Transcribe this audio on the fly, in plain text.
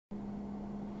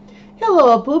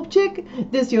Hello, Poopchick.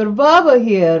 This is your Baba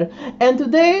here, and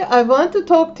today I want to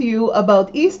talk to you about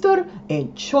Easter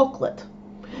and chocolate.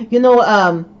 You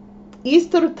know,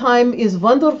 Easter time is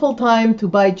wonderful time to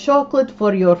buy chocolate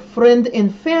for your friend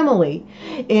and family,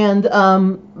 and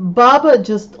Baba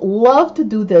just loved to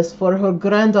do this for her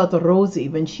granddaughter Rosie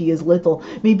when she is little.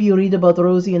 Maybe you read about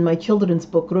Rosie in my children's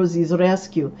book, Rosie's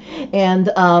Rescue,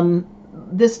 and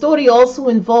this story also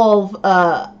involves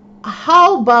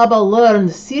how Baba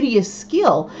learned serious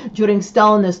skill during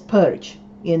Stalinist purge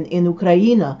in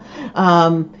Ukraine,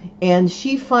 and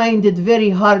she find it very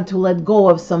hard to let go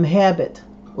of some habit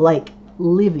like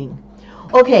living.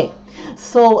 Okay,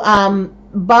 so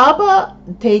Baba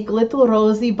take little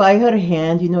Rosie by her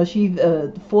hand. You know, she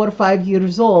 4 or 5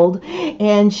 years old,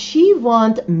 and she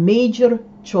want major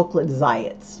chocolate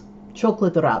zayats,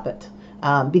 chocolate rabbit.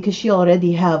 Because she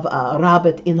already have a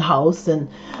rabbit in house, and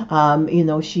you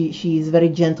know, she is very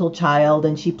gentle child,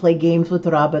 and she play games with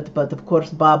rabbit. But of course,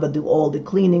 Baba do all the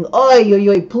cleaning. Oi, oi,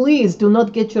 oi! Please do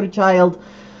not get your child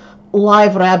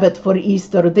live rabbit for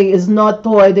Easter. They is not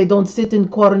toy. They don't sit in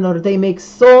corner. They make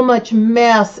so much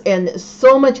mess and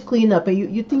so much cleanup.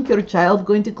 And you think your child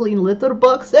going to clean litter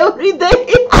box every day?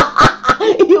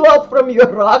 You up from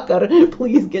your rocker.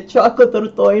 Please get chocolate or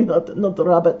toy, not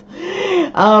rabbit.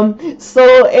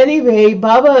 So anyway,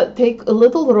 Baba take a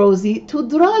little Rosie to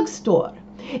drugstore.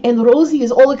 And Rosie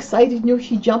is all excited, you know,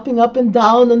 she's jumping up and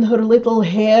down, and her little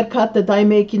haircut that I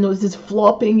make, you know, is just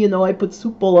flopping, you know, I put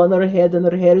soup bowl on her head, and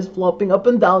her hair is flopping up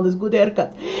and down, this good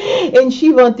haircut. And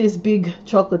she wants this big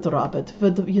chocolate rabbit,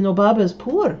 but, you know, Baba is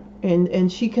poor,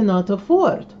 and she cannot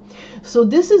afford. So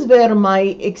this is where my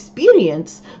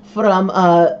experience from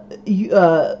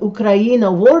Ukraine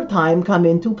wartime come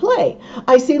into play.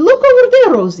 I say, look over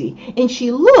there, Rosie. And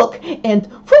she look, and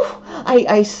whew,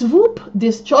 I swoop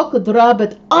this chocolate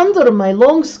rabbit under my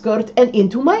long skirt and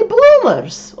into my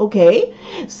bloomers, okay?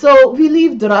 So we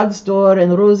leave drugstore,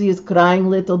 and Rosie is crying a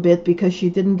little bit because she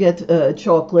didn't get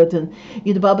chocolate. And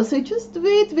you know, Baba say, just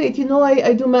wait, you know,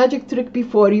 I do magic trick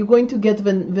before. You're going to get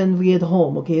when we at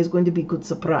home, okay? It's going to be a good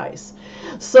surprise.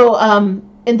 So,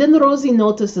 and then Rosie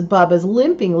noticed that Baba's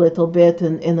limping a little bit,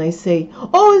 and I say,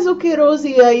 oh, it's okay,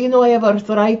 Rosie, you know, I have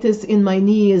arthritis in my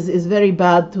knee, is very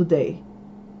bad today.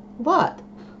 What?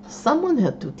 Someone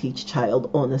had to teach child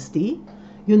honesty,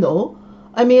 you know.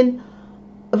 I mean,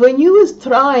 when you is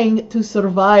trying to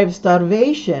survive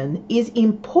starvation, it's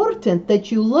important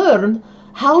that you learn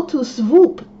how to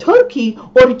swoop turkey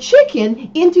or chicken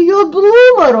into your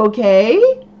bloomer, okay?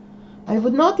 I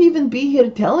would not even be here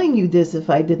telling you this if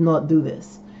I did not do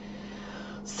this.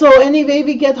 So anyway,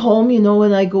 we get home, you know,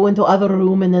 and I go into other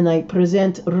room, and then I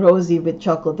present Rosie with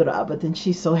chocolate rabbit, and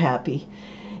she's so happy.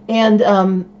 And,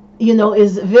 you know,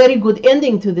 is very good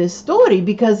ending to this story,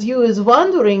 because you is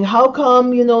wondering how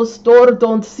come, you know, store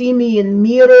don't see me in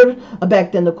mirror.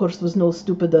 Back then, of course, was no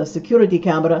stupid security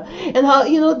camera. And how,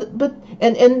 you know, but,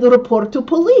 and report to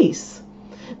police.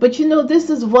 But you know, this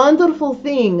is wonderful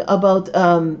thing about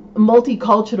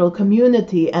multicultural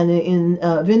community, and in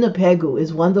Winnipeg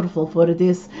is wonderful for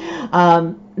this.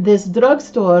 This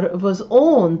drugstore was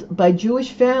owned by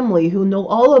Jewish family who know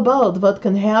all about what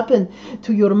can happen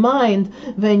to your mind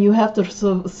when you have to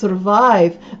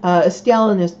survive a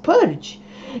Stalinist purge.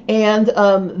 And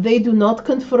they do not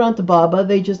confront Baba.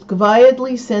 They just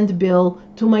quietly send bill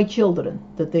to my children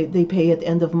that they pay at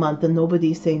end of month, and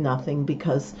nobody say nothing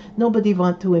because nobody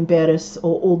want to embarrass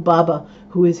old Baba,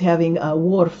 who is having a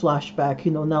war flashback.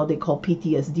 You know, now they call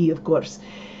PTSD, of course.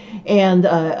 And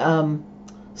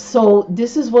so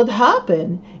this is what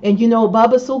happened. And you know,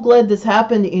 Baba's so glad this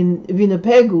happened in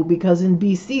Winnipeg, because in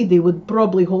BC they would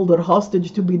probably hold her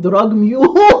hostage to be drug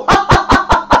mule.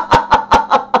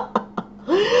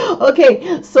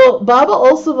 Okay, so Baba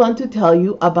also want to tell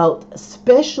you about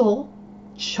special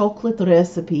chocolate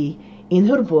recipe in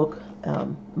her book,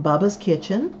 Baba's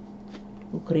Kitchen,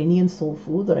 Ukrainian soul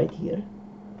food, right here.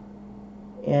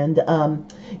 And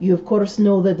you of course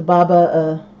know that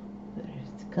Baba,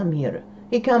 come here.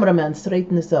 Hey cameraman,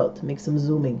 straighten this out, make some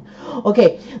zooming.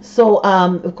 Okay, so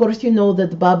of course you know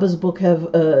that Baba's book have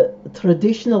a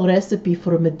traditional recipe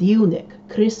for medjunik,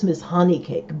 Christmas honey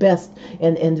cake, best,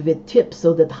 and with tips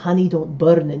so that honey don't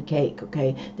burn in cake,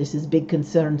 okay? This is big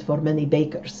concern for many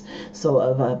bakers.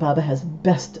 So Baba has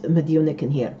best medjunik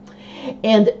in here.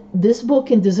 And this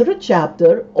book in dessert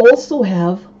chapter also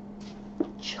have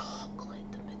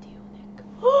chocolate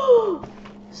medjunik.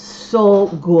 So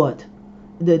good.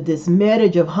 This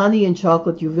marriage of honey and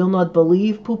chocolate, you will not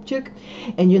believe, Poopchick.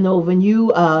 And you know, when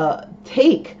you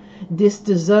take this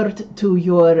dessert to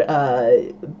your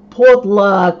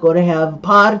potluck or have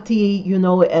party, you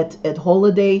know, at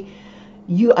holiday,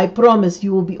 I promise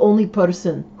you will be only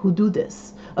person who do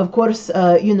this. Of course,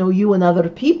 you and other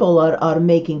people are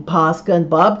making Paska and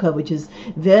Babka, which is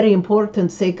very important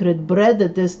sacred bread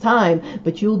at this time,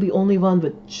 but you'll be only one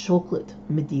with chocolate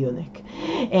medionik.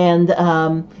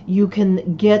 And you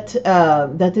can get,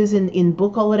 that is in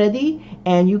book already,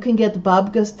 and you can get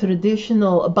Babka's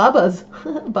traditional, Babka,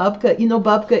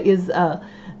 Babka is a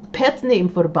pet name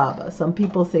for Baba. Some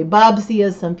people say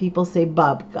Babsia, some people say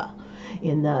Babka.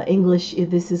 In English,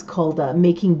 this is called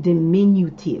making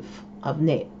diminutive of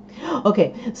name.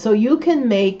 Okay, so you can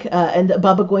make, and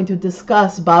Baba going to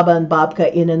discuss Baba and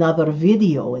Babka in another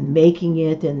video, and making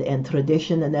it and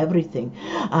tradition and everything.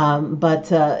 But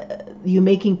you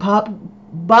making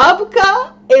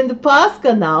Babka and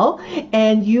Paska now,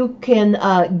 and you can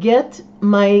get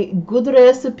my good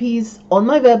recipes on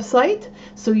my website.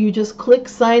 So you just click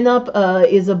sign up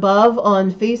is above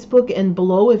on Facebook and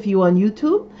below if you on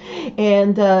YouTube,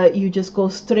 and you just go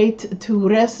straight to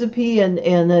recipe, and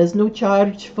there's no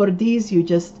charge for these. You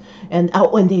just, and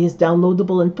it is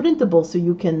downloadable and printable, so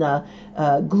you can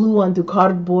glue onto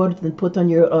cardboard and put on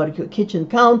your kitchen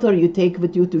counter. You take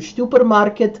with you to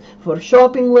supermarket for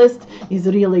shopping list. Is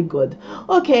really good.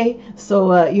 Okay,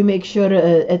 so you make sure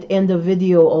at end of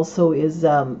video also is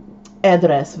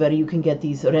address where you can get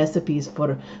these recipes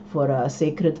for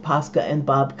sacred Paska and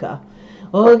Babka.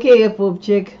 Okay,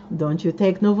 Pupchik, don't you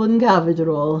take no wooden cabbage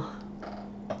roll.